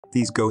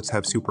These goats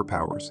have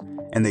superpowers,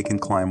 and they can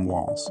climb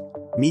walls.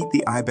 Meet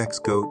the ibex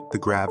goat, the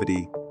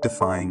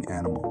gravity-defying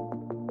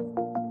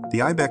animal.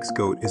 The ibex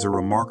goat is a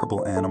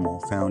remarkable animal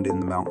found in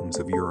the mountains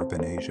of Europe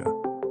and Asia.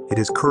 It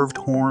has curved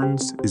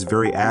horns, is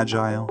very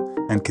agile,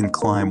 and can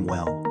climb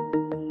well.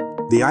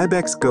 The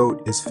ibex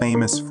goat is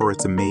famous for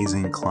its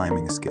amazing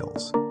climbing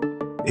skills.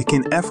 It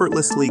can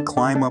effortlessly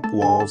climb up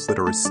walls that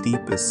are as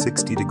steep as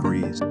 60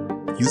 degrees.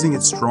 Using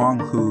its strong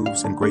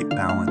hooves and great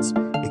balance,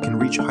 it can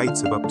reach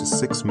heights of up to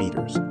 6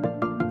 meters.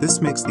 This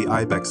makes the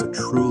ibex a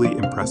truly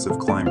impressive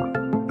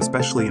climber,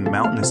 especially in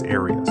mountainous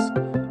areas.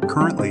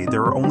 Currently,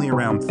 there are only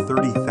around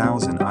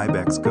 30,000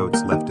 ibex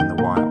goats left in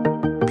the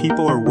wild.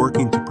 People are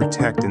working to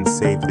protect and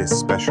save this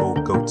special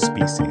goat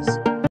species.